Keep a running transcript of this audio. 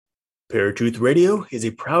Paratruth Radio is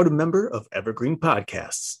a proud member of Evergreen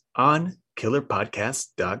Podcasts on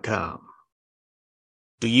killerpodcast.com.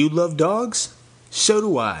 Do you love dogs? So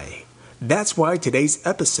do I. That's why today's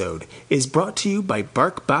episode is brought to you by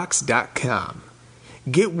BarkBox.com.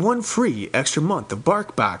 Get one free extra month of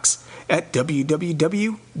BarkBox at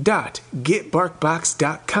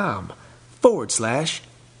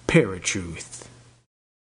www.getbarkbox.com/Paratruth.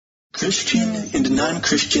 Christian and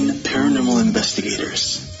non-Christian paranormal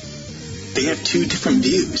investigators. They have two different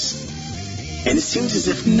views, and it seems as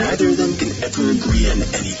if neither of them can ever agree on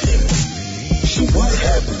anything. So what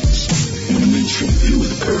happens when a mainstream view of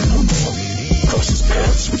the paranormal crosses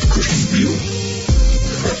paths with the Christian view?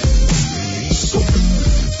 Something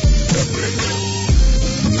epic.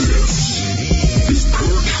 This is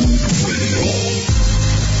Paratruth Radio.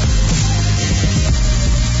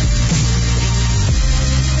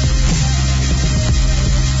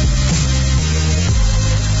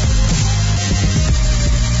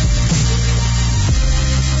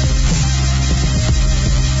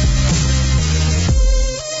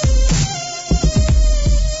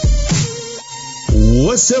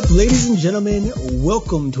 What's up, ladies and gentlemen?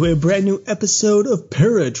 Welcome to a brand new episode of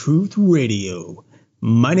Paratruth Radio.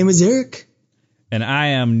 My name is Eric. And I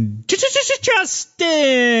am Justin.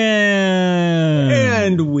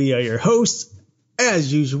 And we are your hosts,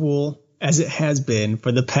 as usual, as it has been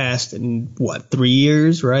for the past, 3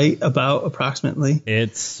 years, right? About approximately.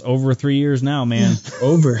 It's over 3 years now, man.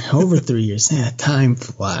 Over 3 years. Yeah, time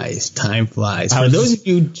flies. For those of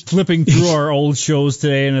you flipping through our old shows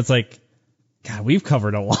today, and it's like, God, we've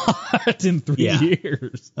covered a lot in 3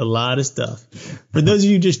 years. A lot of stuff. For those of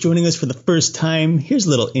you just joining us for the first time, here's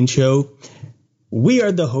a little intro. We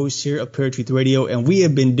are the hosts here of Paratruth Radio, and we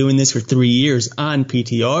have been doing this for 3 years on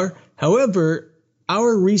PTR. However,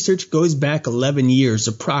 our research goes back 11 years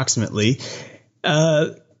approximately,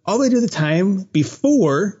 all the way to the time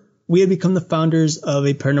before we had become the founders of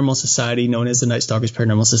a paranormal society known as the Night Stalkers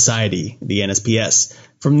Paranormal Society, the NSPS.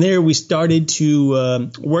 From there, we started to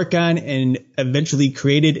work on and eventually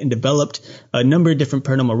created and developed a number of different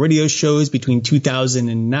paranormal radio shows between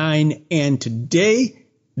 2009 and today.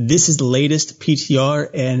 This is the latest PTR,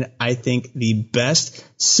 and I think the best.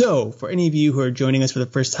 So for any of you who are joining us for the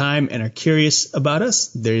first time and are curious about us,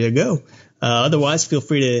 there you go. Otherwise, feel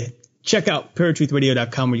free to check out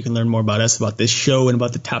paratruthradio.com, where you can learn more about us, about this show, and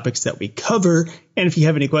about the topics that we cover. And if you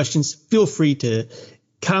have any questions, feel free to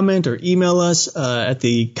comment or email us at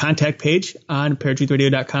the contact page on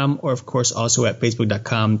paratruthradio.com, or of course also at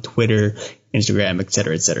facebook.com, Twitter, Instagram,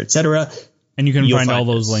 etc., etc., etc. And you can find all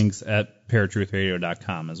those links at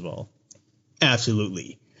paratruthradio.com as well.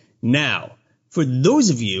 Absolutely. Now, for those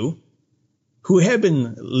of you who have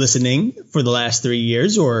been listening for the last 3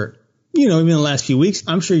 years, or even the last few weeks,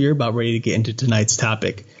 I'm sure you're about ready to get into tonight's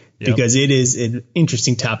topic, because it is an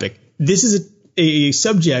interesting topic. This is a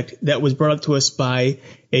subject that was brought up to us by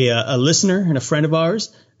a listener and a friend of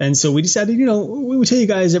ours. And so we decided, we will tell you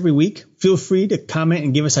guys every week, feel free to comment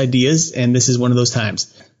and give us ideas. And this is one of those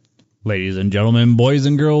times. Ladies and gentlemen, boys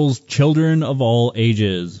and girls, children of all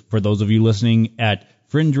ages, for those of you listening at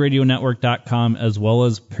FringeRadioNetwork.com as well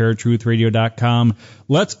as ParatruthRadio.com,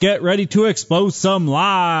 let's get ready to expose some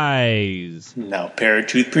lies. Now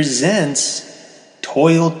Paratruth presents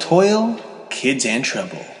Toil, Toil, Kids and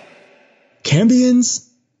Trouble. Cambions,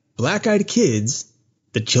 black-eyed kids,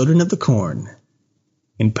 the children of the corn.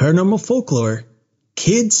 In paranormal folklore,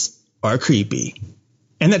 kids are creepy.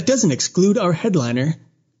 And that doesn't exclude our headliner,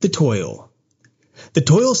 the Toil. The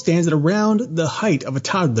Toil stands at around the height of a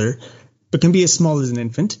toddler, but can be as small as an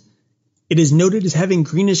infant. It is noted as having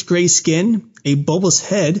greenish-gray skin, a bulbous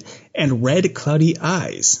head, and red, cloudy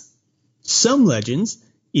eyes. Some legends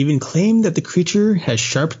even claim that the creature has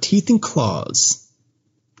sharp teeth and claws.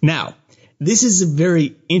 Now, this is a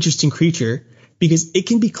very interesting creature because it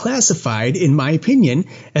can be classified, in my opinion,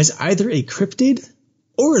 as either a cryptid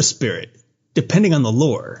or a spirit, depending on the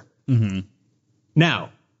lore. Mm-hmm. Now,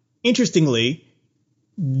 interestingly,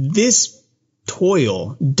 this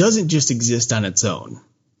Toil doesn't just exist on its own.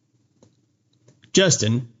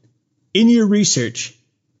 Justin, in your research,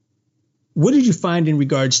 what did you find in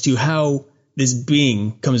regards to how this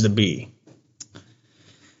being comes to be?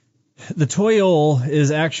 The Toil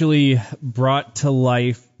is actually brought to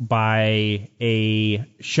life by a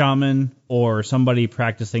shaman or somebody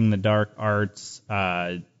practicing the dark arts.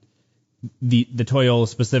 The Toil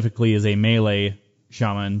specifically is a Malay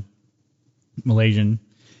shaman, Malaysian,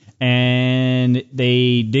 and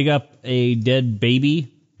they dig up a dead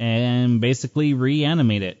baby and basically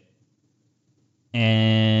reanimate it.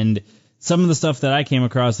 And some of the stuff that I came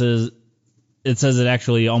across is it says it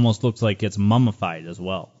actually almost looks like it's mummified as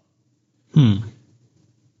well.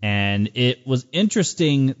 And it was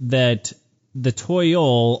interesting that the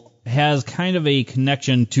Toyol has kind of a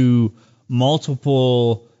connection to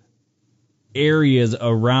multiple areas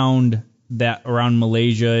around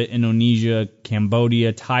Malaysia, Indonesia,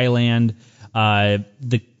 Cambodia, Thailand,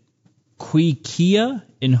 the Quy Kia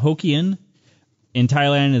in Hokkien. In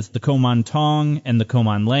Thailand, it's the Koman Tong and the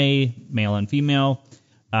Koman Lay, male and female.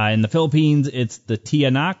 In the Philippines, it's the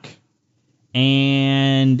Tianak.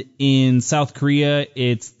 And in South Korea,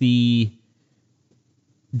 it's the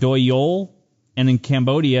Doyol. And in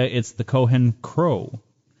Cambodia, it's the Kohen Crow.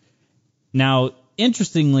 Now,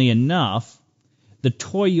 interestingly enough, the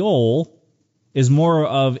Toyol is more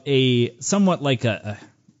of somewhat like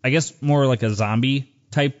more like a zombie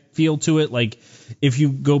type feel to it. Like if you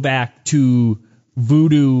go back to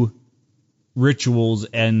voodoo rituals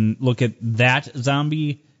and look at that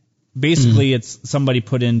zombie, basically it's somebody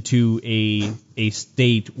put into a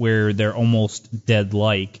state where they're almost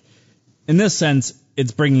dead-like. In this sense,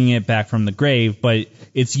 it's bringing it back from the grave, but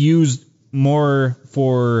it's used more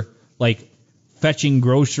for like fetching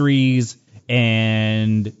groceries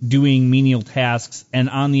and doing menial tasks, and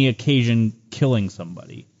on the occasion killing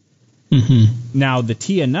somebody. Now, the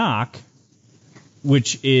Tianak,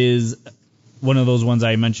 which is one of those ones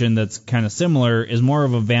I mentioned that's kind of similar, is more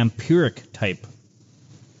of a vampiric type,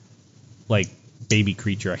 like, baby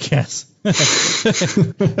creature, I guess.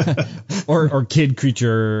 or kid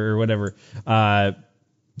creature or whatever.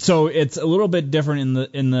 So it's a little bit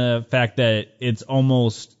different in the fact that it's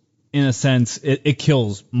almost, in a sense, it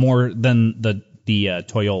kills more than the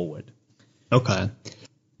Toyol would. Okay.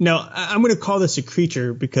 Now, I'm going to call this a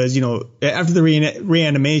creature because, after the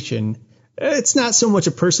reanimation, it's not so much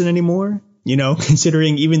a person anymore,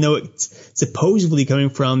 considering even though it's supposedly coming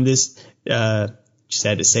from this,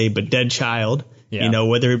 sad to say, but dead child,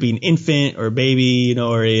 whether it be an infant or a baby,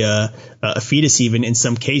 or a fetus even in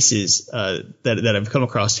some cases that I've come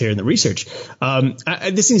across here in the research.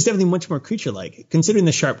 This thing is definitely much more creature-like. Considering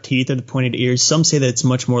the sharp teeth or the pointed ears, some say that it's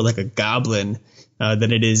much more like a goblin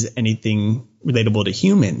than it is anything relatable to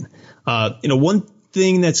human. One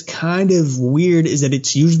thing that's kind of weird is that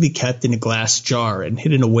it's usually kept in a glass jar and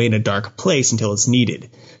hidden away in a dark place until it's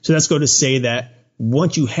needed. So that's going to say that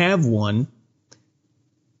once you have one,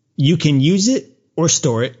 you can use it or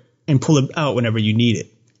store it and pull it out whenever you need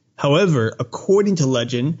it. However, according to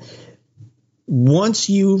legend, once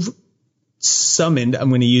you've summoned or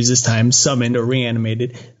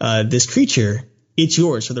reanimated this creature, it's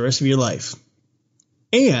yours for the rest of your life.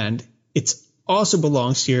 And it also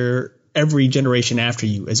belongs to every generation after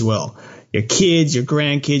you as well. Your kids, your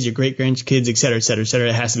grandkids, your great-grandkids, et cetera, et cetera, et cetera.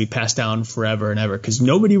 It has to be passed down forever and ever because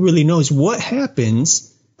nobody really knows what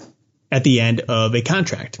happens at the end of a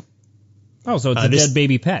contract. Oh, so it's a dead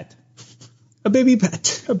baby pet. A baby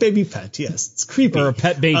pet, yes. It's creepy. Or a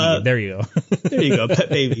pet baby. There you go. There you go, pet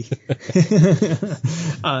baby.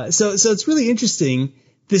 So it's really interesting.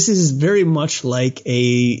 This is very much like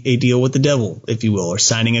a deal with the devil, if you will, or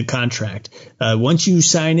signing a contract. Once you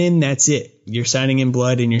sign in, that's it. You're signing in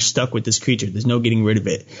blood and you're stuck with this creature. There's no getting rid of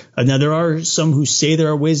it. Now, there are some who say there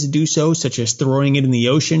are ways to do so, such as throwing it in the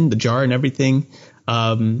ocean, the jar and everything.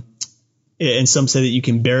 And some say that you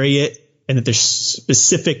can bury it and that there's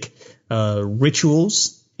specific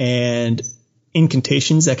rituals and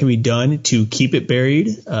incantations that can be done to keep it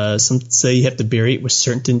buried. Some say you have to bury it with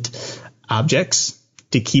certain objects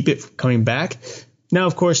to keep it from coming back. Now,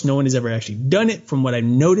 of course, no one has ever actually done it from what I've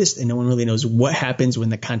noticed, and no one really knows what happens when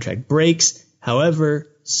the contract breaks. However,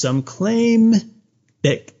 some claim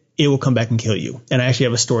that it will come back and kill you. And I actually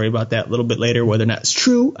have a story about that a little bit later. Whether or not it's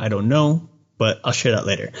true, I don't know, but I'll share that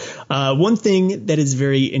later. One thing that is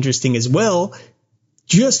very interesting as well,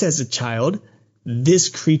 just as a child, this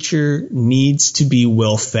creature needs to be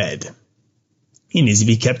well fed. He needs to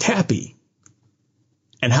be kept happy.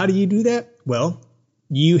 And how do you do that? Well,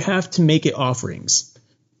 you have to make it offerings.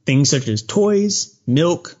 Things such as toys,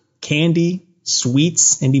 milk, candy,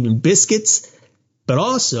 sweets, and even biscuits. But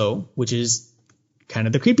also, which is kind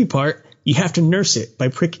of the creepy part, you have to nurse it by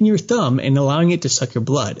pricking your thumb and allowing it to suck your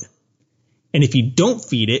blood. And if you don't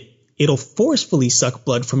feed it, it'll forcefully suck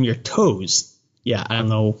blood from your toes. Yeah, I don't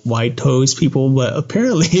know why toes, people, but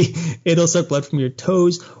apparently it'll suck blood from your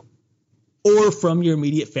toes or from your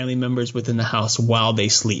immediate family members within the house while they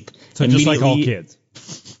sleep. So just like all kids.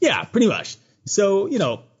 Yeah, pretty much. So,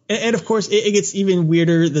 and of course it gets even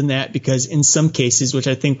weirder than that because in some cases, which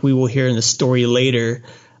I think we will hear in the story later,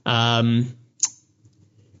 let's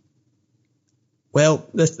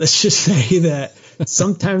just say that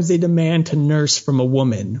sometimes they demand to nurse from a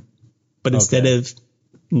woman, but instead of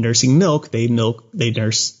nursing milk, they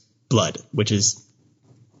nurse blood, which is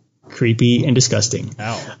creepy and disgusting.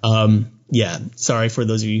 Ow. Yeah, sorry for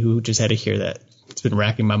those of you who just had to hear that. It's been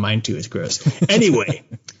racking my mind too. It's gross. Anyway,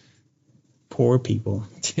 poor people.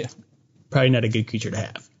 Yeah. Probably not a good creature to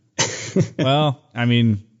have. Well, I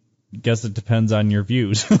mean, guess it depends on your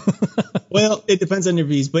views. Well, it depends on your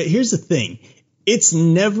views, but here's the thing.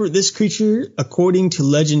 This creature, according to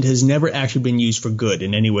legend, has never actually been used for good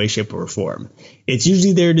in any way, shape, or form. It's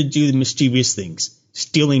usually there to do the mischievous things.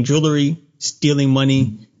 Stealing jewelry, stealing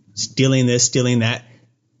money, stealing this, stealing that.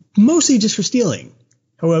 Mostly just for stealing.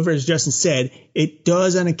 However, as Justin said, it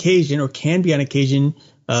does on occasion, or can be on occasion,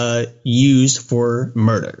 used for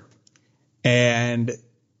murder. And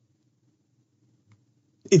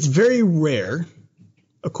it's very rare,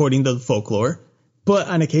 according to the folklore, but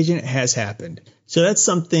on occasion it has happened. So that's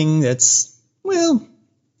something that's, well,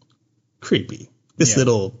 creepy. This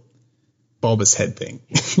little bulbous head thing.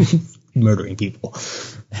 Murdering people.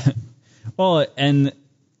 Well, and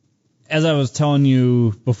as I was telling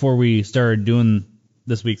you before we started doing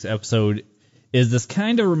this week's episode, is this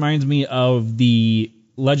kind of reminds me of the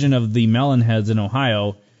legend of the Melonheads in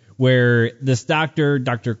Ohio, where this doctor,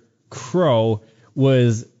 Dr. Crow,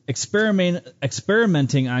 was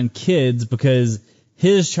experimenting on kids because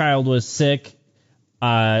his child was sick,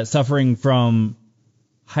 suffering from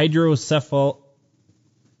hydrocephalus,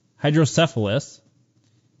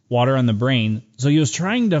 water on the brain. So he was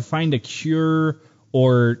trying to find a cure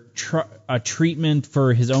or a treatment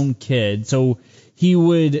for his own kid. So he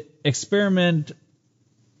would experiment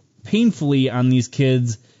painfully on these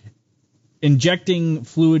kids, injecting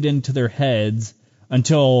fluid into their heads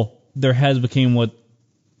until their heads became what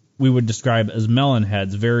we would describe as melon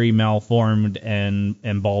heads, very malformed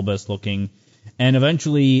and bulbous looking. And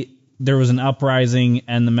eventually there was an uprising,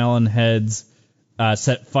 and the melon heads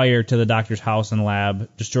set fire to the doctor's house and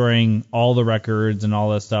lab, destroying all the records and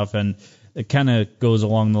all that stuff. And it kind of goes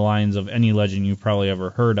along the lines of any legend you've probably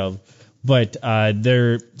ever heard of. But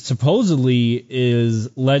there supposedly is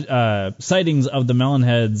sightings of the melon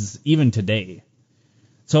heads even today.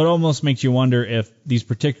 So it almost makes you wonder if these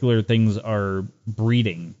particular things are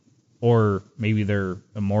breeding, or maybe they're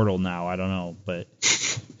immortal now. I don't know, but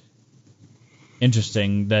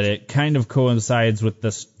interesting that it kind of coincides with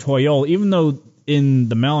this Toyol, even though in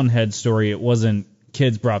the Melonhead story it wasn't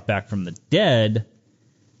kids brought back from the dead.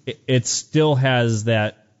 It still has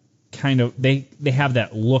that kind of, they have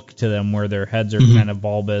that look to them where their heads are kind of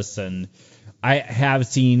bulbous, and I have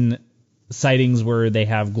seen sightings where they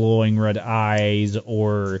have glowing red eyes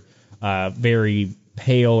or very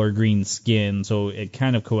pale or green skin, so it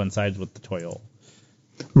kind of coincides with the Toyol.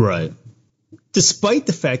 Right. Despite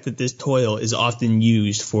the fact that this Toyol is often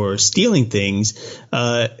used for stealing things,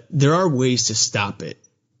 there are ways to stop it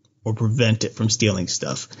or prevent it from stealing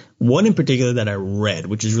stuff. One in particular that I read,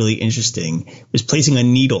 which is really interesting, was placing a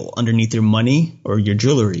needle underneath your money or your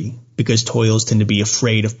jewelry, because Toyols tend to be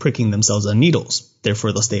afraid of pricking themselves on needles.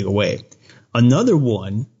 Therefore, they'll stay away. Another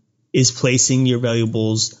one is placing your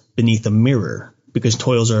valuables beneath a mirror, because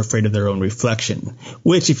Toyls are afraid of their own reflection,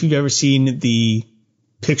 which, if you've ever seen the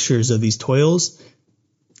pictures of these Toyls,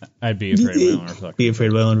 I'd be afraid of my own reflection. Be afraid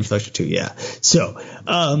of my own reflection too, yeah. So,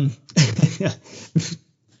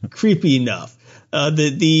 creepy enough.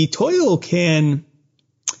 The Toyol can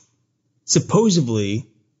supposedly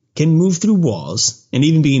move through walls and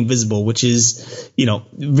even be invisible, which is,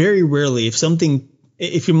 very rarely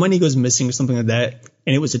if your money goes missing or something like that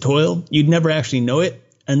and it was a Toyol, you'd never actually know it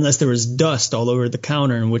unless there was dust all over the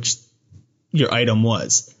counter in which your item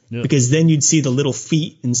was. Yep. Because then you'd see the little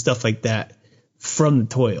feet and stuff like that from the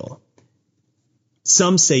Toyol.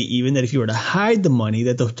 Some say even that if you were to hide the money,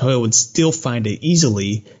 that the Toyol would still find it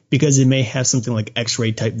easily, because it may have something like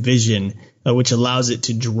X-ray type vision, which allows it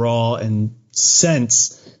to draw and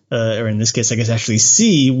sense, or in this case, I guess actually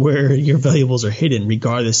see where your valuables are hidden,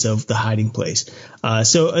 regardless of the hiding place.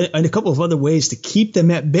 And a couple of other ways to keep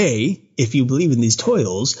them at bay, if you believe in these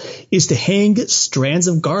Toyls, is to hang strands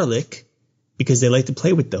of garlic, because they like to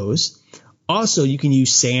play with those. Also, you can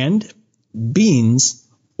use sand, beans,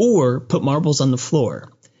 or put marbles on the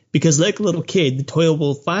floor, because like a little kid, the Toyol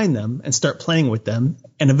will find them and start playing with them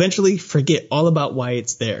and eventually forget all about why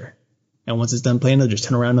it's there. And once it's done playing, they'll just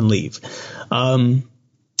turn around and leave. I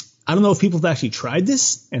don't know if people have actually tried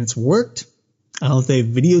this and it's worked. I don't know if they've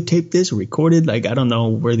videotaped this or recorded. I don't know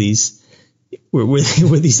where these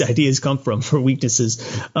ideas come from for weaknesses,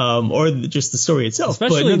 or just the story itself.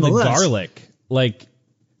 Especially the garlic.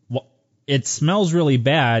 It smells really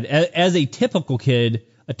bad. As a typical kid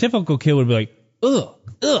would be like, ugh,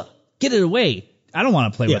 get it away. I don't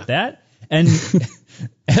want to play with that. And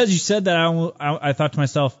as you said that, I thought to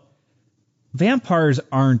myself, vampires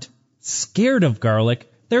aren't scared of garlic.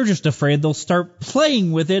 They're just afraid they'll start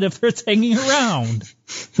playing with it if it's hanging around.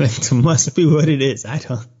 That must be what it is.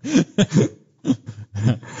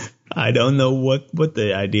 I don't know what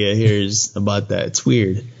the idea here is about that. It's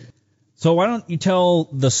weird. So why don't you tell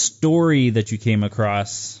the story that you came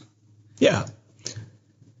across? Yeah.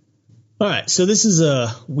 All right. So this is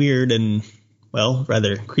a weird and, well,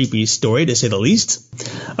 rather creepy story, to say the least.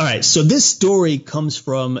 All right. So this story comes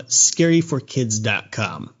from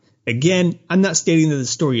scaryforkids.com. Again, I'm not stating that the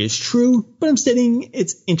story is true, but I'm stating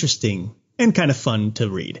it's interesting and kind of fun to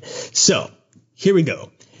read. So here we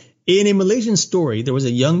go. In a Malaysian story, there was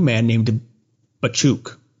a young man named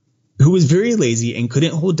Bachuk who was very lazy and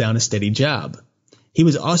couldn't hold down a steady job. He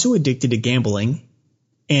was also addicted to gambling,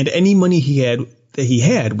 and any money he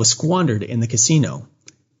had was squandered in the casino.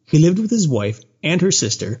 He lived with his wife and her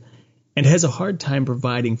sister and has a hard time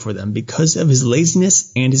providing for them because of his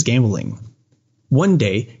laziness and his gambling. One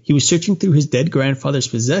day, he was searching through his dead grandfather's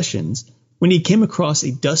possessions when he came across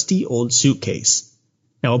a dusty old suitcase.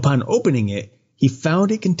 Now, upon opening it, he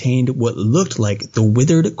found it contained what looked like the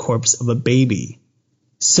withered corpse of a baby.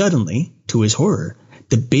 Suddenly, to his horror,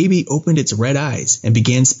 the baby opened its red eyes and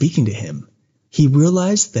began speaking to him. He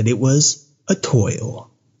realized that it was a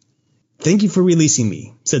toil. "Thank you for releasing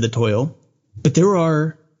me," said the toil, "but there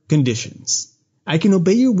are conditions. I can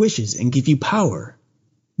obey your wishes and give you power,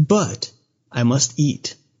 but I must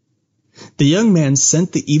eat." The young man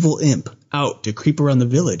sent the evil imp out to creep around the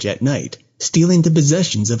village at night, stealing the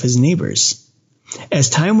possessions of his neighbors. As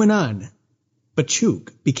time went on, Bachuk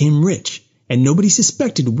became rich, and nobody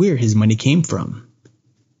suspected where his money came from.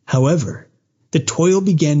 However, the toil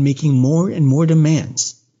began making more and more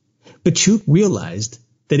demands. Bachuk realized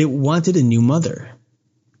that it wanted a new mother.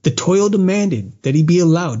 The toil demanded that he be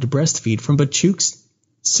allowed to breastfeed from Bachuk's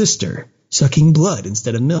sister, sucking blood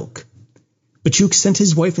instead of milk. Bachuk sent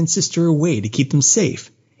his wife and sister away to keep them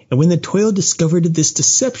safe, and when the toil discovered this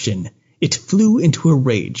deception, it flew into a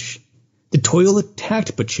rage. The toil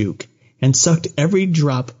attacked Bachuk and sucked every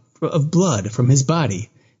drop of blood from his body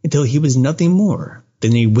until he was nothing more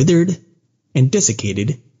than a withered and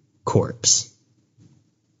desiccated corpse.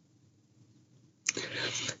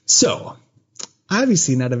 So,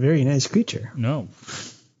 obviously not a very nice creature. No.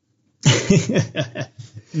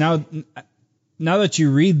 Now that you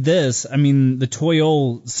read this, I mean, the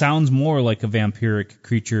toil sounds more like a vampiric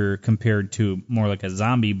creature compared to more like a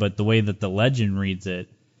zombie, but the way that the legend reads it,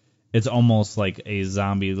 it's almost like a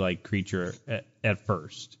zombie-like creature at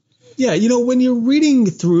first. Yeah, when you're reading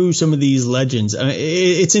through some of these legends,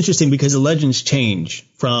 it's interesting because the legends change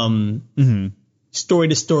from story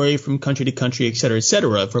to story, from country to country, et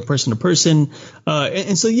cetera, from person to person.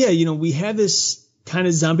 And so, yeah, we have this kind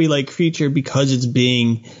of zombie-like creature because it's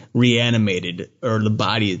being reanimated, or the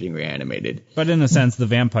body is being reanimated. But in a sense, the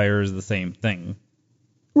vampire is the same thing.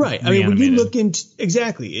 Right. I mean, when you look into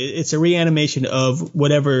exactly, it's a reanimation of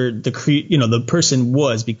whatever the person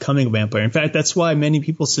was becoming a vampire. In fact, that's why many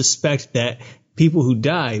people suspect that people who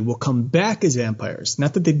die will come back as vampires.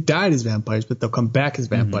 Not that they died as vampires, but they'll come back as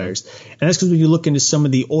vampires. And that's because when you look into some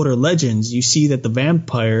of the older legends, you see that the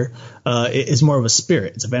vampire is more of a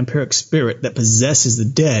spirit. It's a vampiric spirit that possesses the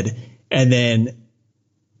dead and then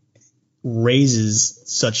raises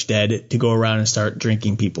such dead to go around and start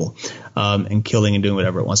drinking people and killing and doing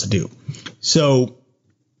whatever it wants to do. So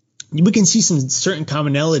we can see some certain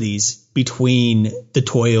commonalities between the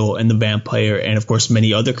toil and the vampire, and of course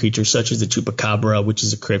many other creatures such as the chupacabra, which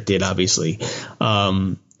is a cryptid, obviously,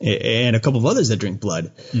 and a couple of others that drink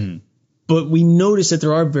blood. But we notice that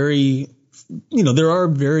there are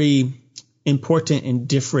very important and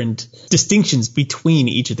different distinctions between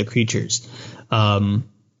each of the creatures.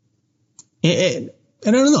 And I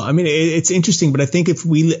don't know. I mean, it's interesting, but I think if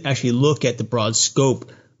we actually look at the broad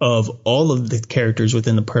scope of all of the characters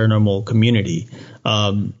within the paranormal community,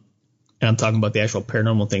 and I'm talking about the actual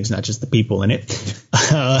paranormal things, not just the people in it,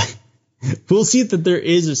 we'll see that there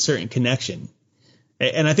is a certain connection.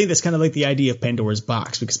 And I think that's kind of like the idea of Pandora's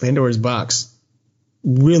box, because Pandora's box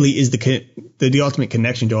really is the ultimate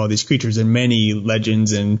connection to all these creatures and many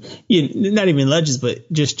legends, and not even legends,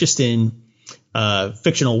 but just in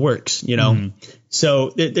fictional works, So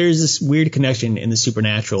there's this weird connection in the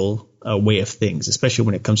supernatural way of things, especially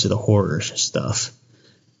when it comes to the horror stuff.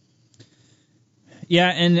 Yeah,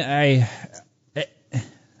 and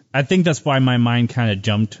I think that's why my mind kind of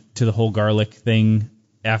jumped to the whole garlic thing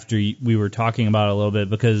after we were talking about it a little bit,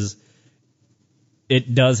 because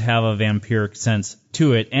it does have a vampiric sense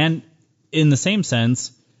to it, and in the same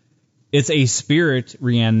sense, it's a spirit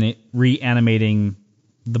reanimating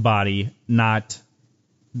the body, not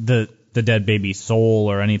the dead baby's soul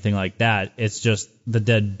or anything like that. It's just the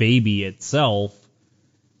dead baby itself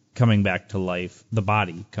coming back to life, the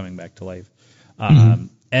body coming back to life.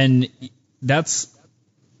 And that's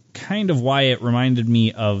kind of why it reminded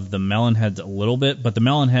me of the Melonheads a little bit, but the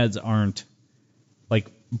Melonheads aren't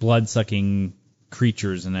like blood-sucking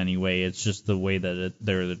creatures in any way. It's just the way that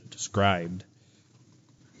they're described.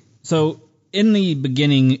 So in the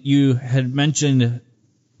beginning, you had mentioned,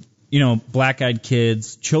 black-eyed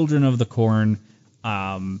kids, children of the corn.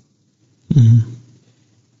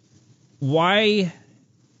 Why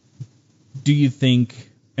do you think,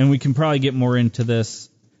 and we can probably get more into this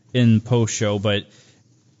in post-show, but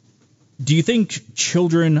do you think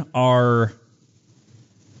children are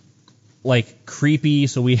like creepy,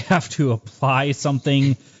 so we have to apply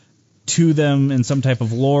something to them in some type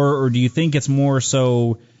of lore, or do you think it's more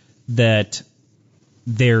so that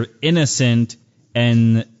they're innocent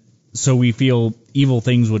and so we feel evil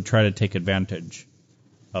things would try to take advantage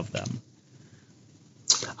of them?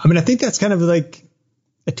 I mean, I think that's kind of like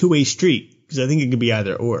a two-way street, because I think it could be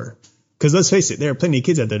either or. Because let's face it, there are plenty of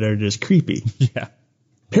kids out there that are just creepy. Yeah.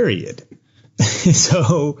 Period.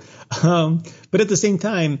 So, but at the same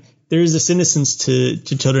time, there is this innocence to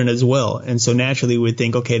children as well. And so naturally we would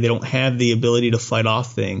think, okay, they don't have the ability to fight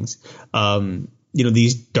off things.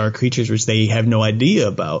 These dark creatures which they have no idea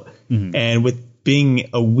about. Mm-hmm. And with being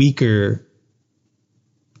a weaker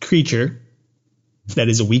creature, that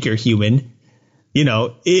is a weaker human,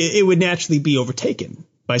 it would naturally be overtaken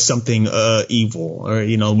by something evil, or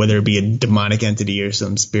whether it be a demonic entity or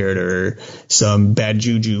some spirit or some bad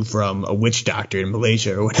juju from a witch doctor in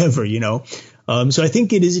Malaysia or whatever. So I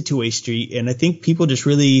think it is a two-way street, and I think people just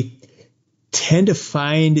really tend to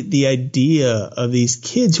find the idea of these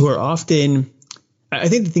kids who are often. I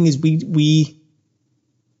think the thing is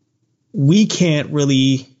we can't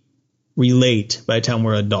really relate by the time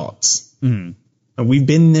we're adults. Mm-hmm. And we've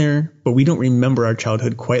been there, but we don't remember our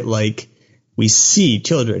childhood quite like we see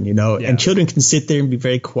children, Yeah. And children can sit there and be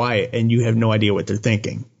very quiet and you have no idea what they're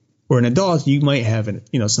thinking. Or an adult, you might have,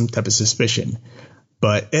 some type of suspicion.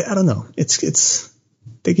 But I don't know.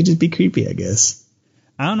 They could just be creepy, I guess.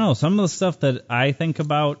 I don't know. Some of the stuff that I think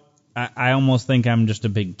about, I almost think I'm just a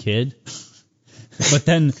big kid. But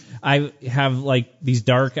then I have like these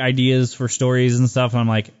dark ideas for stories and stuff. And I'm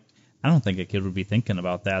like, I don't think a kid would be thinking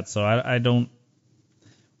about that. So I don't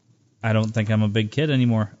think I'm a big kid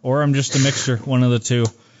anymore, or I'm just a mixture, one of the two.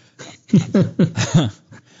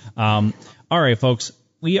 All right, folks,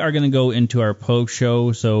 we are going to go into our post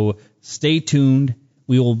show, so stay tuned.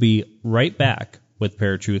 We will be right back with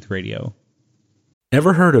Paratruth Radio.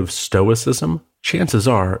 Ever heard of Stoicism? Chances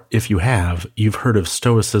are, if you have, you've heard of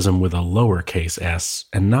Stoicism with a lowercase s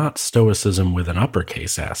and not Stoicism with an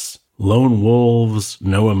uppercase S. Lone wolves,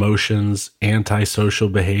 no emotions, antisocial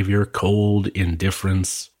behavior, cold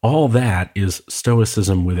indifference. All that is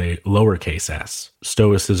Stoicism with a lowercase s.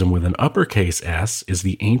 Stoicism with an uppercase S is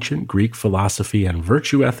the ancient Greek philosophy and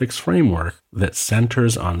virtue ethics framework that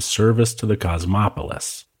centers on service to the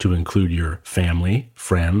cosmopolis, to include your family,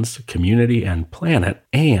 friends, community, and planet,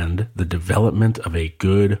 and the development of a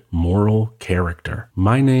good moral character.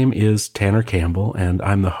 My name is Tanner Campbell, and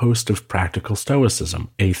I'm the host of Practical Stoicism,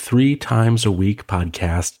 a 3 times a week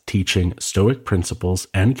podcast teaching Stoic principles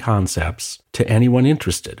and concepts to anyone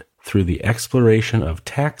interested through the exploration of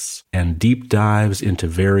texts and deep dives into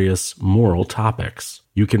various moral topics.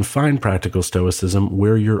 You can find Practical Stoicism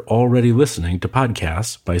where you're already listening to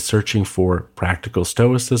podcasts by searching for Practical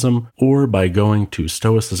Stoicism or by going to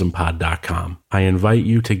stoicismpod.com. I invite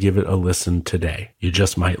you to give it a listen today. You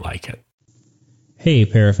just might like it. Hey,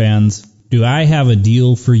 Parafans, do I have a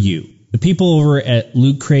deal for you? The people over at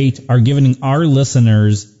Loot Crate are giving our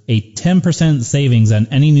listeners a 10% savings on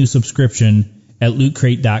any new subscription at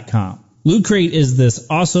lootcrate.com. Loot Crate is this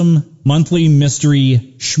awesome monthly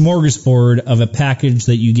mystery smorgasbord of a package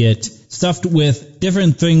that you get stuffed with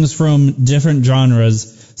different things from different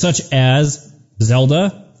genres, such as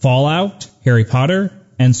Zelda, Fallout, Harry Potter,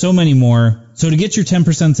 and so many more. So to get your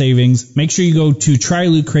 10% savings, make sure you go to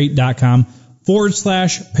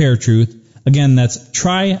trylootcrate.com/paratruth. Again, that's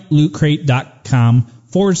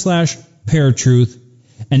trylootcrate.com/paratruth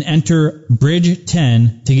and enter Bridge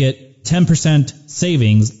 10 to get 10%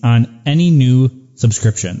 savings on any new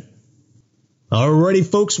subscription. Alrighty,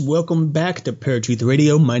 folks, welcome back to Paratruth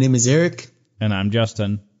Radio. My name is Eric. And I'm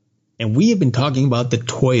Justin. And we have been talking about the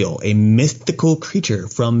Toil, a mythical creature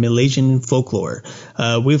from Malaysian folklore.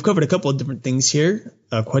 We've covered a couple of different things here,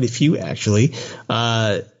 quite a few actually,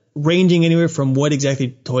 ranging anywhere from what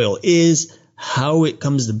exactly Toil is, how it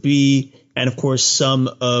comes to be, and of course some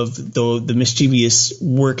of the mischievous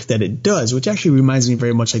work that it does, which actually reminds me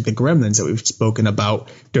very much like the Gremlins that we've spoken about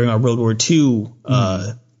during our World War II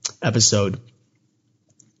episode.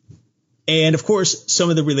 And of course, some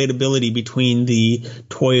of the relatability between the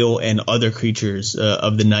Toil and other creatures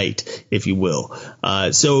of the night, if you will.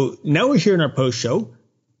 So now we're here in our post show.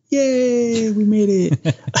 Yay, we made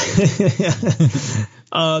it.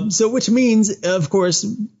 So which means, of course,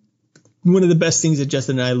 one of the best things that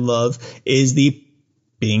Justin and I love is the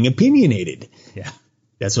being opinionated. Yeah.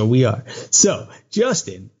 That's what we are. So,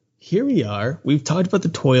 Justin, here we are. We've talked about the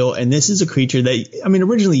Toil, and this is a creature that, I mean,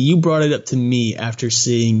 originally you brought it up to me after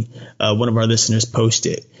seeing one of our listeners post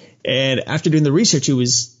it. And after doing the research, it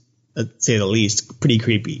was, to say the least, pretty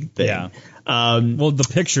creepy thing. Yeah. Well, the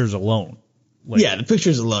pictures alone. Yeah, the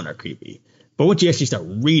pictures alone are creepy. But once you actually start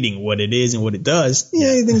reading what it is and what it does,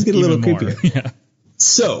 things get a little creepier. Yeah.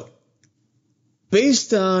 So,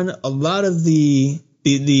 based on a lot of the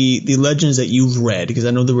legends that you've read, because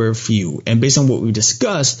I know there were a few, and based on what we've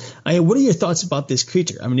discussed, what are your thoughts about this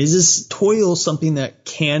creature? I mean, is this Toil something that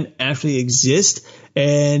can actually exist?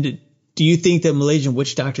 And do you think that Malaysian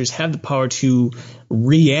witch doctors have the power to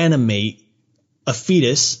reanimate a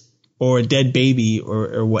fetus or a dead baby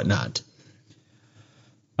or whatnot?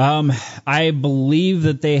 I believe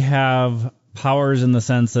that they have powers in the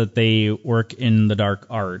sense that they work in the dark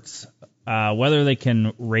arts. Whether they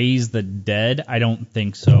can raise the dead, I don't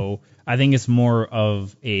think so. I think it's more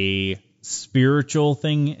of a spiritual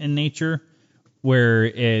thing in nature,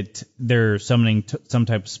 where they're summoning some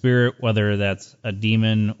type of spirit, whether that's a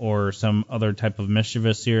demon or some other type of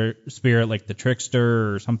mischievous spirit like the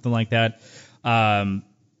trickster or something like that.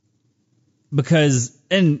 Because,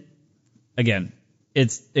 and again,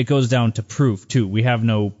 it goes down to proof too. We have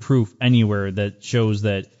no proof anywhere that shows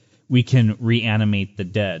that we can reanimate the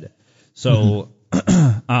dead. So,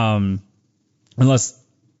 unless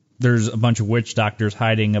there's a bunch of witch doctors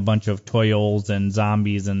hiding a bunch of Toils and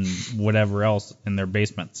zombies and whatever else in their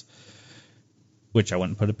basements, which I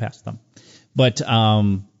wouldn't put it past them. But,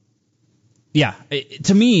 to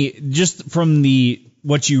me, just from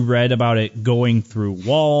what you read about it going through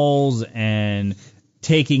walls and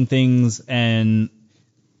taking things, and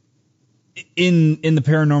in the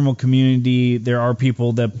paranormal community, there are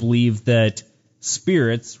people that believe that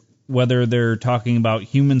spirits, whether they're talking about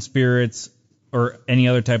human spirits or any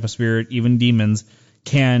other type of spirit, even demons,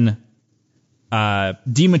 can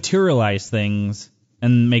dematerialize things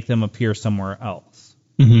and make them appear somewhere else.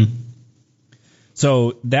 Mm-hmm.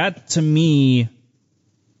 So that, to me,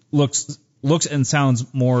 looks and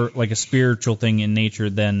sounds more like a spiritual thing in nature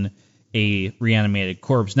than a reanimated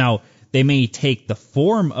corpse. Now, they may take the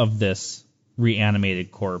form of this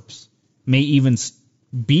reanimated corpse, may even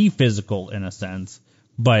be physical in a sense,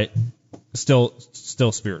 but still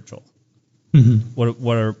spiritual. Mm-hmm. What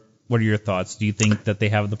are your thoughts? Do you think that they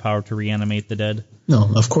have the power to reanimate the dead? No,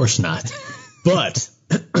 of course not. But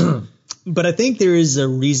I think there is a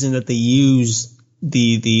reason that they use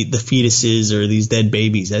the fetuses or these dead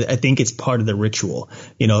babies. I think it's part of the ritual.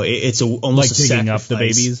 It's almost like a digging sacrifice. up the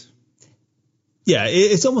babies. Yeah,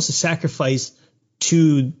 it's almost a sacrifice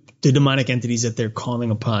to the demonic entities that they're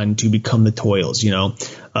calling upon to become the Toils.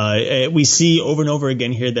 We see over and over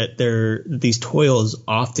again here that these Toils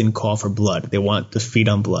often call for blood. They want to feed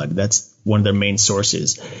on blood. That's one of their main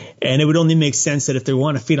sources. And it would only make sense that if they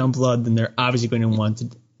want to feed on blood, then they're obviously going to want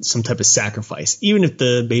some type of sacrifice, even if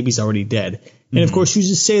the baby's already dead. And of course, who's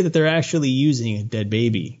to say that they're actually using a dead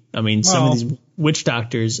baby? I mean, some of these witch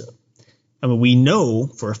doctors, we know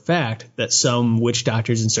for a fact that some witch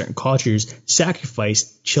doctors in certain cultures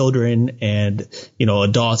sacrifice children and,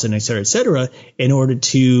 adults and et cetera, in order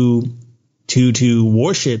to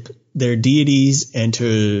worship their deities and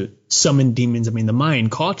to summon demons. I mean, the Mayan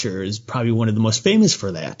culture is probably one of the most famous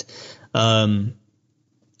for that. And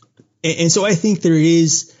so I think there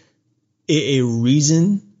is a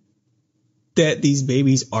reason that these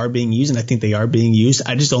babies are being used, and I think they are being used.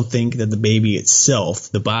 I just don't think that the baby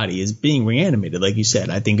itself, the body, is being reanimated. Like you said,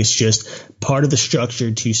 I think it's just part of the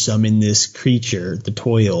structure to summon this creature, the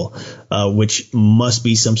Toil, which must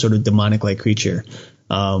be some sort of demonic-like creature,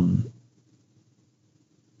 who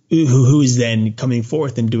is then coming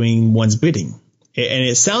forth and doing one's bidding. And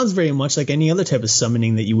it sounds very much like any other type of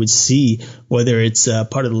summoning that you would see, whether it's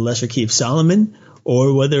part of the Lesser Key of Solomon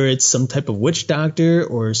or whether it's some type of witch doctor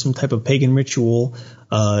or some type of pagan ritual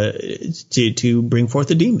to bring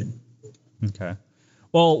forth a demon. Okay.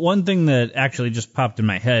 Well, one thing that actually just popped in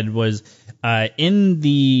my head was in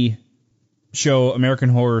the show American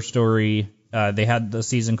Horror Story, they had the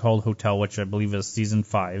season called Hotel, which I believe is season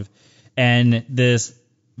 5. And this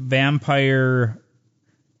vampire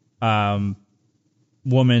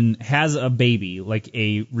woman has a baby, like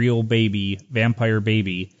a real baby, vampire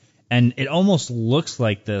baby. And it almost looks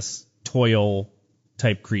like this Toil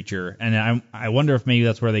type creature, and I wonder if maybe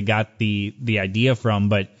that's where they got the idea from.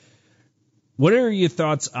 But what are your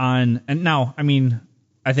thoughts on? And now, I mean,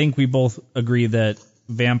 I think we both agree that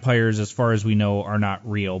vampires, as far as we know, are not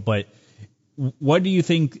real. But what do you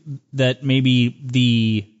think that maybe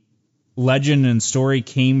the legend and story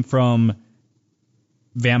came from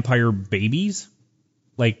vampire babies?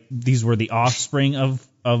 Like these were the offspring of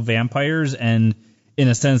vampires, and in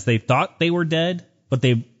a sense they thought they were dead, but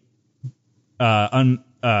they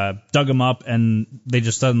dug them up and they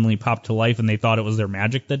just suddenly popped to life, and they thought it was their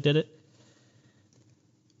magic that did it.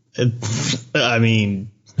 I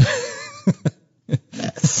mean,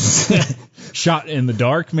 shot in the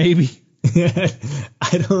dark, maybe.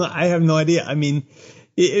 I have no idea. I mean,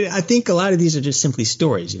 I think a lot of these are just simply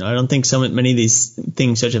stories. I don't think many of these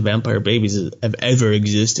things, such as vampire babies, have ever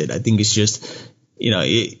existed. I think it's just,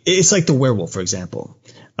 it's like the werewolf, for example.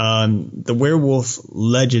 The werewolf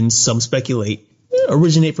legends, some speculate,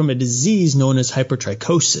 originate from a disease known as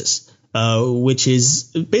hypertrichosis, which is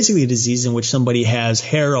basically a disease in which somebody has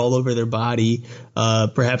hair all over their body,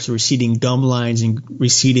 perhaps receding gum lines and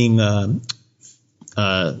receding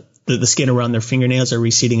the skin around their fingernails are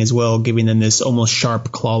receding as well, giving them this almost sharp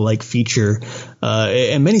claw-like feature.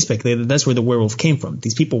 And many speculate that that's where the werewolf came from.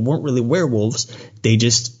 These people weren't really werewolves. They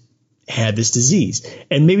just had this disease.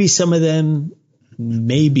 And maybe some of them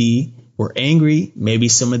were angry. Maybe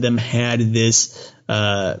some of them had this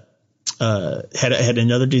had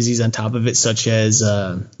another disease on top of it, such as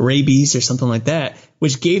rabies or something like that,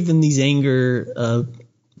 which gave them these anger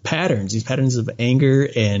patterns, these patterns of anger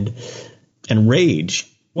and rage.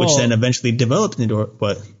 Which then eventually developed into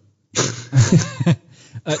what?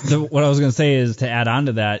 What I was going to say is, to add on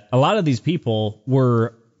to that, a lot of these people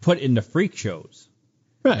were put into freak shows.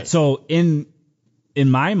 Right. So in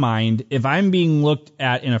my mind, if I'm being looked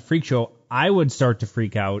at in a freak show, I would start to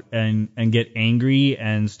freak out and get angry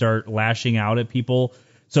and start lashing out at people.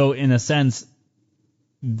 So in a sense,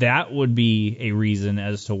 that would be a reason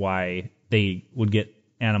as to why they would get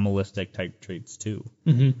animalistic type traits too.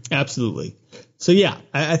 Mm-hmm. Absolutely. So yeah,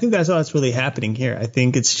 I think that's all that's really happening here. I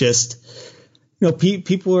think it's just,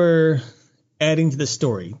 people are adding to the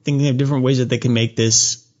story, thinking of different ways that they can make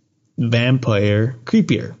this vampire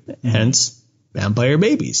creepier. Mm-hmm. Hence, vampire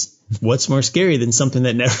babies. What's more scary than something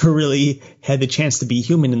that never really had the chance to be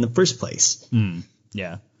human in the first place?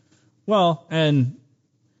 Yeah. Well, and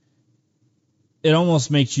it almost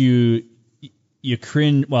makes you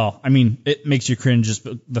cringe. Well, I mean, it makes you cringe just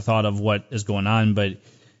the thought of what is going on. But,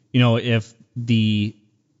 if the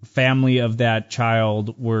family of that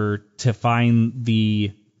child were to find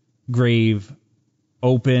the grave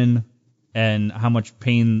open and how much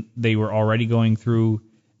pain they were already going through,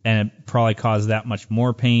 and it probably caused that much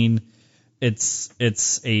more pain, it's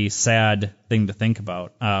a sad thing to think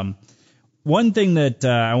about. One thing that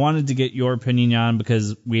I wanted to get your opinion on,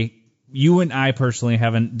 because you and I personally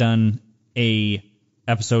haven't done a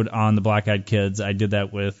episode on the Black Eyed Kids. I did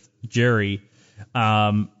that with Jerry.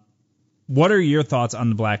 What are your thoughts on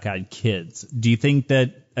the Black Eyed Kids? Do you think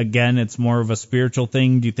that, again, it's more of a spiritual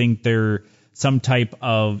thing? Do you think they're some type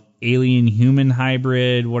of alien-human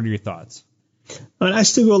hybrid? What are your thoughts? I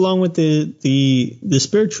still go along with the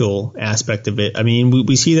spiritual aspect of it. I mean,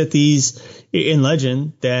 we see that these in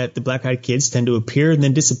legend that the Black Eyed Kids tend to appear and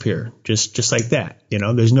then disappear, just like that.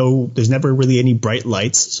 There's never really any bright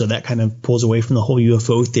lights, so that kind of pulls away from the whole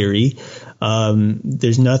UFO theory.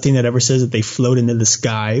 There's nothing that ever says that they float into the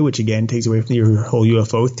sky, which again takes away from your whole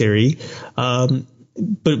UFO theory.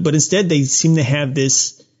 But instead they seem to have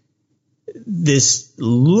this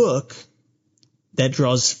look that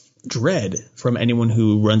draws dread from anyone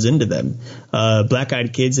who runs into them. Black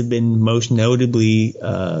Eyed Kids have been most notably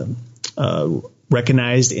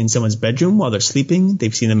recognized in someone's bedroom while they're sleeping.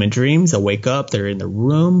 They've seen them in dreams. They'll wake up. They're in the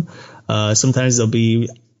room. Sometimes they'll be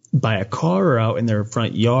by a car or out in their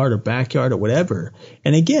front yard or backyard or whatever.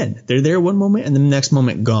 And again, they're there one moment and the next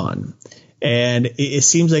moment gone. And it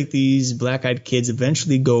seems like these Black Eyed Kids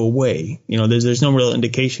eventually go away. There's no real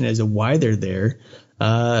indication as to why they're there,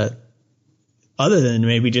 other than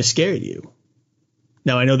maybe just scare you.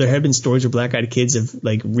 Now, I know there have been stories where Black Eyed Kids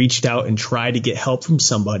have reached out and tried to get help from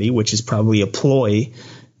somebody, which is probably a ploy,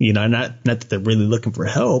 not that they're really looking for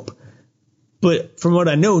help. But from what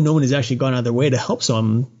I know, no one has actually gone out of their way to help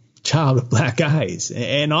some child with black eyes.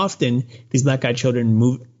 And often these black eyed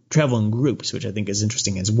children travel in groups, which I think is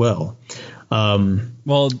interesting as well.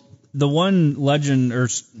 Well, the one legend, or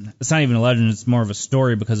it's not even a legend, it's more of a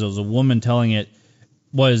story because it was a woman telling it,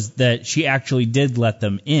 was that she actually did let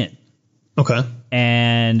them in. Okay.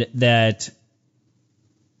 And that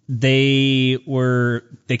they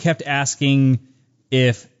kept asking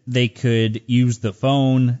if they could use the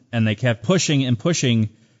phone, and they kept pushing and pushing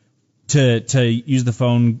to use the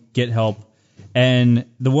phone, get help. And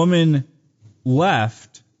the woman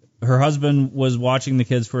left. Her husband was watching the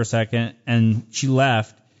kids for a second, and she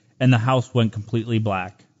left, and the house went completely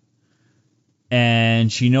black.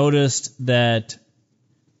 And she noticed that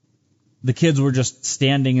the kids were just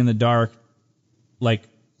standing in the dark, like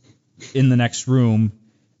in the next room,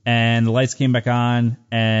 and the lights came back on,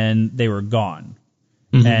 and they were gone.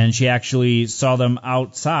 Mm-hmm. And she actually saw them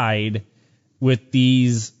outside with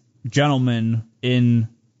these gentlemen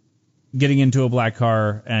getting into a black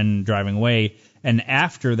car and driving away. And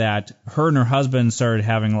after that, her and her husband started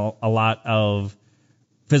having a lot of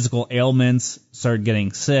physical ailments, started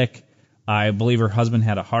getting sick. I believe her husband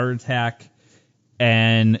had a heart attack.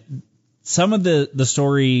 And some of the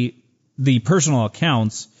story, the personal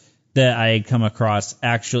accounts that I had come across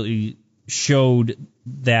actually showed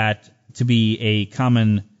that to be a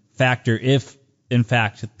common factor if, in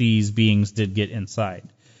fact, these beings did get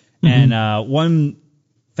inside. Mm-hmm. And one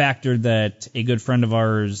factor that a good friend of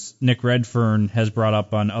ours, Nick Redfern, has brought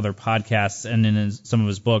up on other podcasts and in some of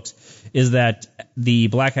his books is that the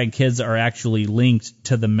Black-Eyed Kids are actually linked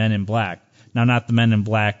to the Men in Black. Now, not the Men in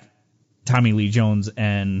Black, Tommy Lee Jones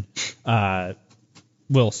and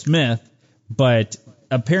Will Smith, but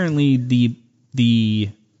apparently the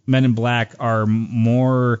Men in Black are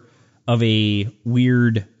more of a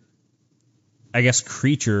weird, I guess,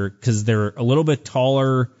 creature because they're a little bit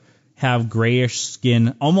taller, have grayish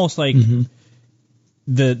skin, almost like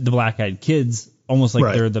the Black-Eyed Kids, almost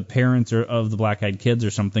like they're the parents of the Black-Eyed Kids or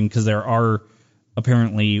something, because there are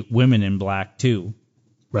apparently women in black too.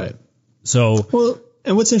 Right. So well,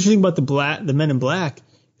 and what's interesting about the Men in Black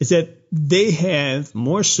is that they have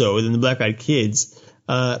more so than the Black-Eyed Kids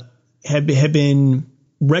have been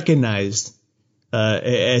recognized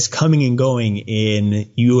as coming and going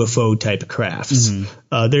in UFO type crafts.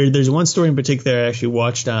 Mm-hmm. There's one story in particular I actually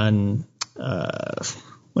watched on, I'm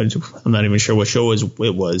not even sure what show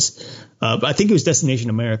it was, but I think it was Destination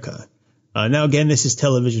America. Now, again, this is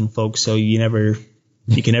television, folks, so you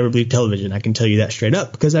can never believe television. I can tell you that straight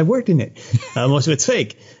up because I've worked in it. Most of it's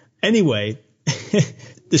fake. Anyway,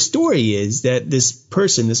 the story is that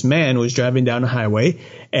this man was driving down a highway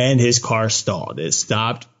and his car stalled. It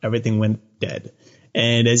stopped. Everything went dead.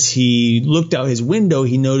 And as he looked out his window,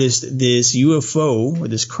 he noticed this UFO or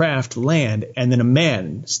this craft land and then a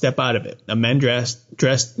man step out of it. A man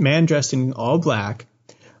dressed in all black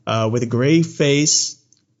with a gray face,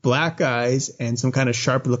 black eyes, and some kind of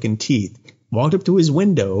sharp looking teeth. Walked up to his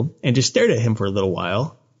window and just stared at him for a little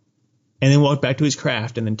while and then walked back to his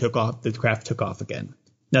craft and then took off. The craft took off again.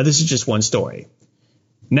 Now, this is just one story.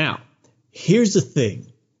 Now, here's the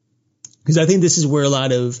thing, because I think this is where a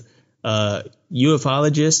lot of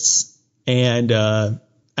ufologists and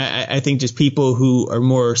I think just people who are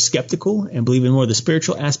more skeptical and believe in more of the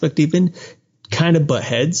spiritual aspect even kind of butt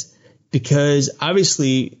heads, because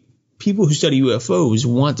obviously people who study UFOs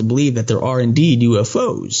want to believe that there are indeed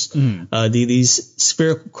UFOs, these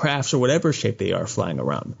spherical crafts or whatever shape they are flying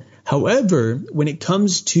around. However, when it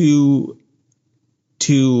comes to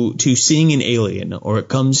seeing an alien or it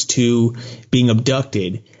comes to being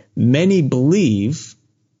abducted, many believe,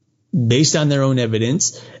 based on their own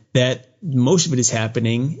evidence, that most of it is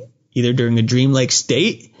happening either during a dreamlike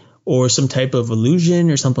state or some type of illusion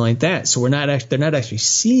or something like that. So they're not actually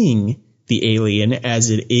seeing the alien as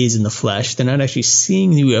it is in the flesh. They're not actually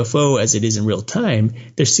seeing the UFO as it is in real time.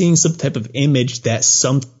 They're seeing some type of image that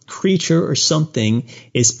some creature or something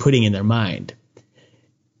is putting in their mind.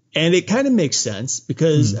 And it kind of makes sense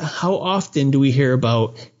because how often do we hear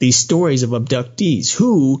about these stories of abductees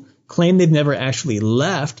who claim they've never actually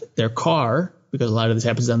left their car, because a lot of this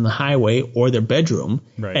happens on the highway, or their bedroom,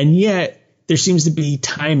 and yet there seems to be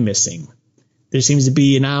time missing. There seems to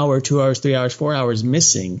be an hour, 2 hours, 3 hours, 4 hours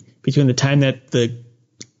missing between the time that the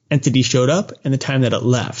entity showed up and the time that it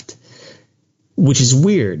left, which is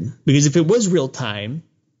weird, because if it was real time,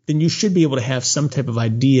 then you should be able to have some type of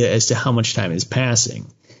idea as to how much time is passing.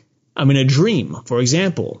 I mean, a dream, for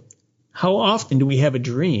example. How often do we have a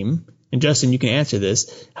dream? And Justin, you can answer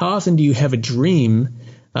this. How often do you have a dream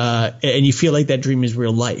and you feel like that dream is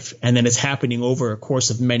real life and then it's happening over a course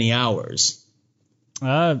of many hours?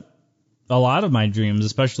 A lot of my dreams,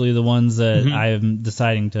 especially the ones that I'm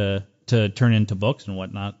deciding to turn into books and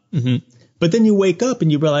whatnot. Mm-hmm. But then you wake up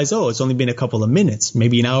and you realize, oh, it's only been a couple of minutes,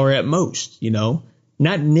 maybe an hour at most, you know?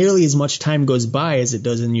 Not nearly as much time goes by as it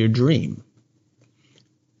does in your dream.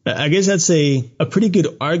 I guess that's a pretty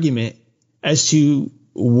good argument as to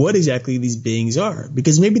what exactly these beings are,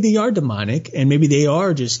 because maybe they are demonic and maybe they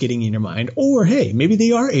are just getting in your mind, or hey, maybe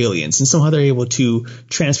they are aliens and somehow they're able to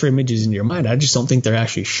transfer images into your mind. I just don't think they're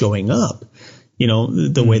actually showing up,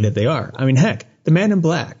 the way that they are. I mean, heck, the Man in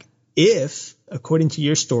Black, if, according to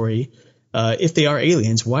your story, if they are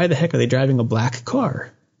aliens, why the heck are they driving a black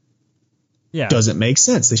car? Yeah. Doesn't make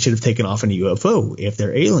sense. They should have taken off in a UFO if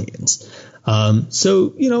they're aliens. So,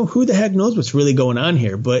 who the heck knows what's really going on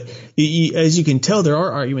here? But as you can tell, there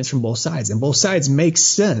are arguments from both sides, and both sides make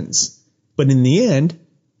sense. But in the end,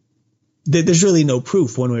 there's really no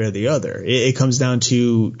proof one way or the other. It comes down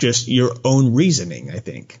to just your own reasoning, I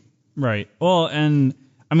think. Right. Well, and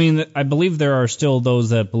I mean, I believe there are still those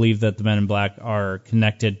that believe that the Men in Black are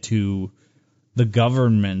connected to the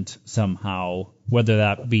government somehow, whether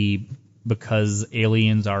that be because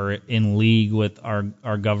aliens are in league with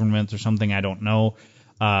our governments or something, I don't know.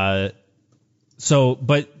 But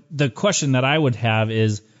the question that I would have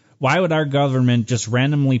is, why would our government just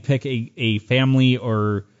randomly pick a family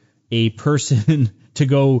or a person to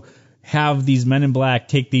go have these Men in Black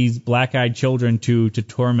take these black-eyed children to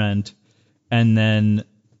torment, and then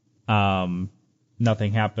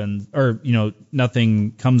nothing happens, or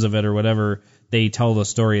nothing comes of it or whatever? They tell the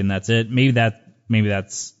story and that's it. Maybe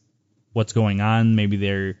that's what's going on. Maybe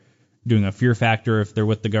they're doing a fear factor if they're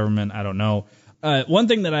with the government. I don't know. One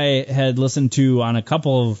thing that I had listened to on a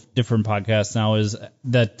couple of different podcasts now is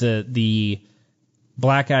that the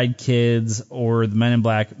black-eyed kids or the Men in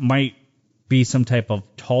Black might be some type of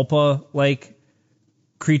tulpa-like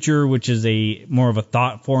creature, which is a more of a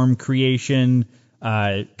thought form creation,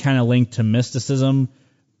 kind of linked to mysticism.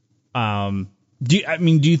 Do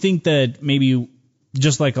you think that maybe,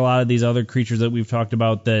 just like a lot of these other creatures that we've talked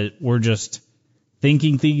about, that we're just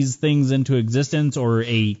thinking these things into existence, or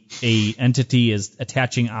a entity is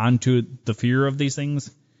attaching on to the fear of these things?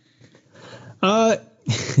 I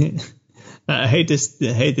hate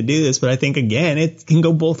to do this, but I think, again, it can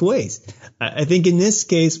go both ways. I think in this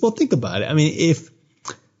case, well, think about it. I mean, if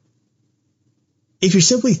you're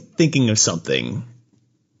simply thinking of something,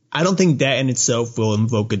 I don't think that in itself will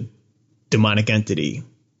invoke a demonic entity.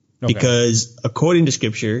 Okay. Because according to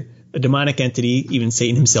Scripture, a demonic entity, even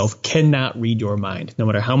Satan himself, cannot read your mind. No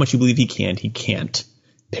matter how much you believe he can't.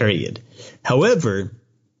 Period. However,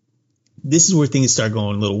 this is where things start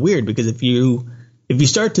going a little weird, because if you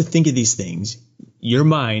start to think of these things, your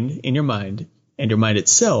mind and your mind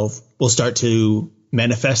itself will start to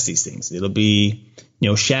manifest these things. It'll be,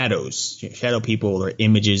 shadows, shadow people, or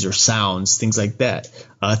images or sounds, things like that.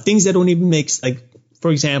 Things that don't even make, like,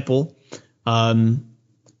 for example,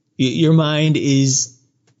 your mind is,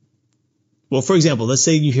 well, for example, let's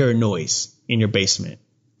say you hear a noise in your basement.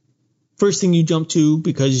 First thing you jump to,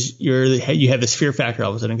 because you have this fear factor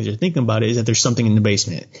all of a sudden because you're thinking about it, is that there's something in the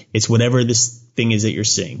basement. It's whatever this thing is that you're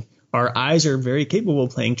seeing. Our eyes are very capable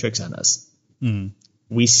of playing tricks on us. Mm.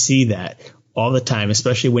 We see that all the time,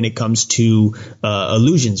 especially when it comes to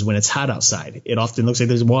illusions. When it's hot outside, it often looks like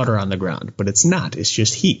there's water on the ground, but it's not. It's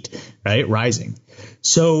just heat, right? Rising.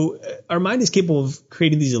 So our mind is capable of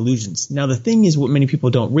creating these illusions. Now, the thing is, what many people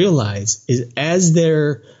don't realize is, as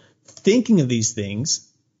they're thinking of these things,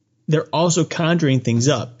 they're also conjuring things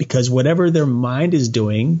up, because whatever their mind is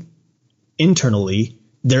doing internally,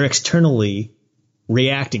 they're externally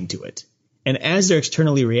reacting to it. And as they're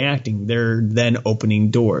externally reacting, they're then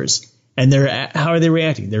opening doors. And how are they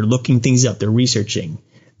reacting? They're looking things up. They're researching.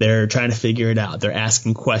 They're trying to figure it out. They're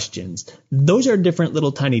asking questions. Those are different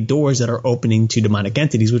little tiny doors that are opening to demonic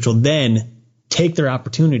entities, which will then take their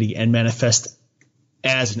opportunity and manifest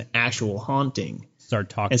as an actual haunting. Start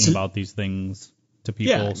talking about these things to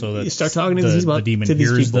people, so that you start talking to these the demon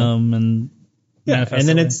hears them and and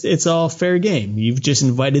then it's all fair game. You've just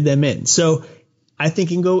invited them in. So I think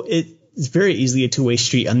it's very easily a two-way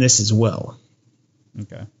street on this as well.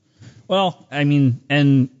 Okay. Well, I mean,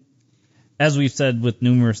 and as we've said with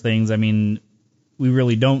numerous things, I mean, we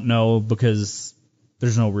really don't know, because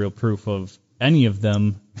there's no real proof of any of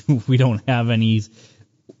them. We don't have any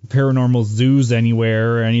paranormal zoos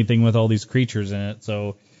anywhere or anything with all these creatures in it.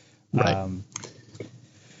 So, right.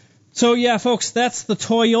 So yeah, folks, that's the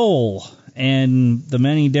Toyol and the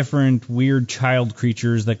many different weird child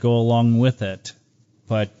creatures that go along with it.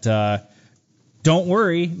 But don't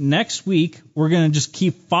worry, next week we're going to just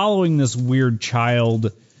keep following this weird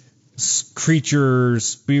child creature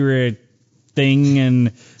spirit thing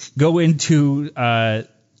and go into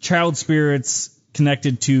child spirits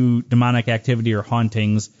connected to demonic activity or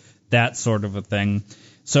hauntings, that sort of a thing.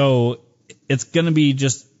 So it's going to be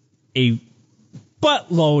just a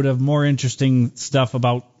buttload of more interesting stuff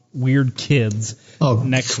about weird kids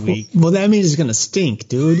next week. Well, that means it's going to stink,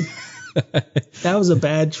 dude. That was a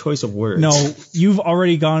bad choice of words. No, you've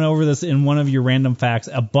already gone over this in one of your random facts.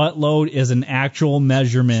 A buttload is an actual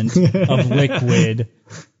measurement of liquid.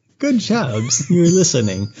 Good job. You're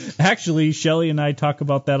listening. Actually, Shelly and I talk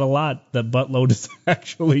about that a lot. That buttload is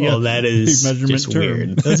actually that is a measurement just term.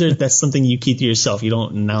 Weird. That's something you keep to yourself. You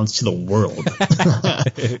don't announce to the world.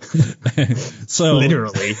 So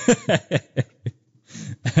literally.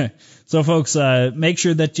 So, folks, make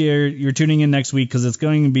sure that you're tuning in next week because it's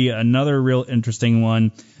going to be another real interesting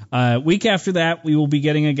one. Week after that, we will be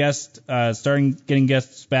getting a guest, starting getting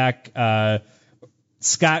guests back.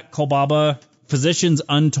 Scott Kolbaba, Physicians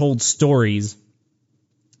Untold Stories,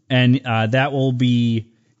 and that will be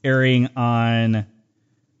airing on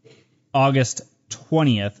August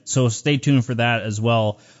 20th. So stay tuned for that as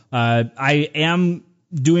well. I am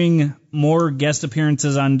doing more guest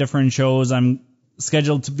appearances on different shows. I'm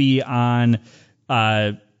scheduled to be on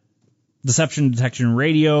Deception Detection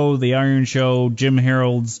Radio, The Iron Show, Jim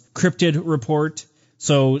Harold's Cryptid Report.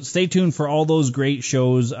 So stay tuned for all those great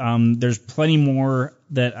shows. There's plenty more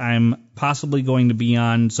that I'm possibly going to be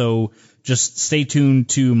on. So just stay tuned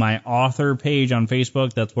to my author page on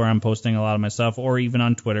Facebook. That's where I'm posting a lot of my stuff, or even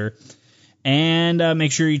on Twitter. And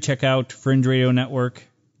make sure you check out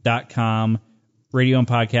FringeRadioNetwork.com,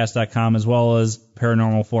 radioandpodcast.com, as well as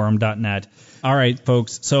paranormalforum.net. All right,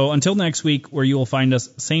 folks. So until next week, where you will find us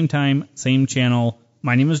same time, same channel.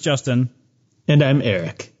 My name is Justin. And I'm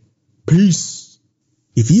Eric. Peace.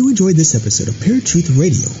 If you enjoyed this episode of Paratruth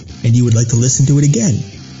Radio and you would like to listen to it again,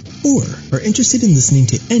 or are interested in listening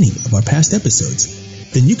to any of our past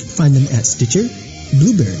episodes, then you can find them at Stitcher,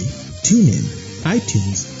 Blueberry, TuneIn,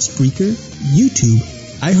 iTunes, Spreaker, YouTube,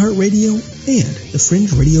 iHeartRadio, and the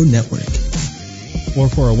Fringe Radio Network. Or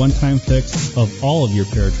for a one-time fix of all of your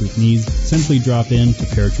Paratruth needs, simply drop in to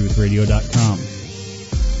paratruthradio.com.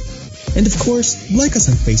 And of course, like us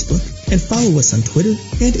on Facebook and follow us on Twitter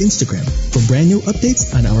and Instagram for brand new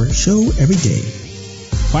updates on our show every day.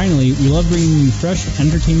 Finally, we love bringing you fresh,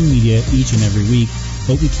 entertaining media each and every week,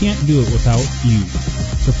 but we can't do it without you.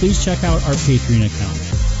 So please check out our Patreon account.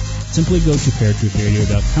 Simply go to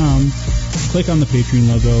paratruthradio.com, click on the Patreon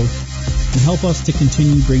logo, and help us to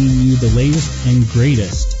continue bringing you the latest and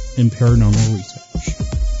greatest in paranormal research.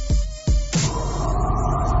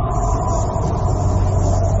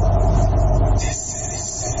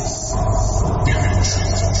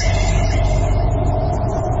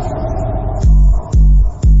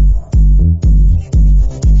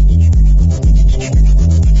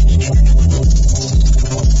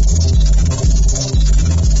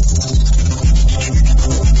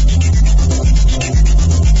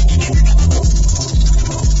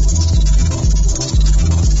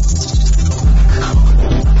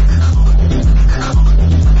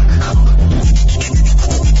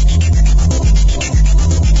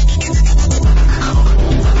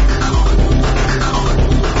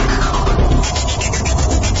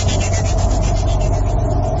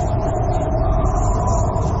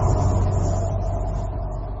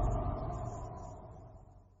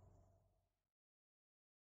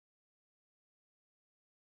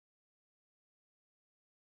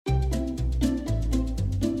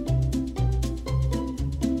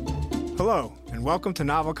 Hello, and welcome to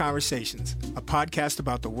Novel Conversations, a podcast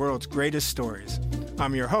about the world's greatest stories.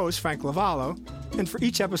 I'm your host, Frank Lavallo, and for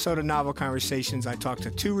each episode of Novel Conversations, I talk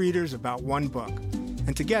to two readers about one book.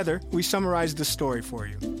 And together, we summarize the story for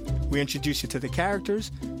you. We introduce you to the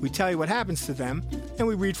characters, we tell you what happens to them, and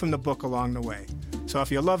we read from the book along the way. So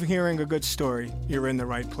if you love hearing a good story, you're in the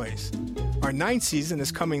right place. Our 9th season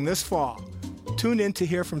is coming this fall. Tune in to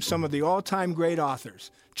hear from some of the all-time great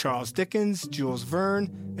authors, Charles Dickens, Jules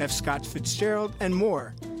Verne, F. Scott Fitzgerald, and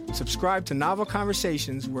more. Subscribe to Novel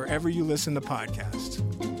Conversations wherever you listen to podcasts.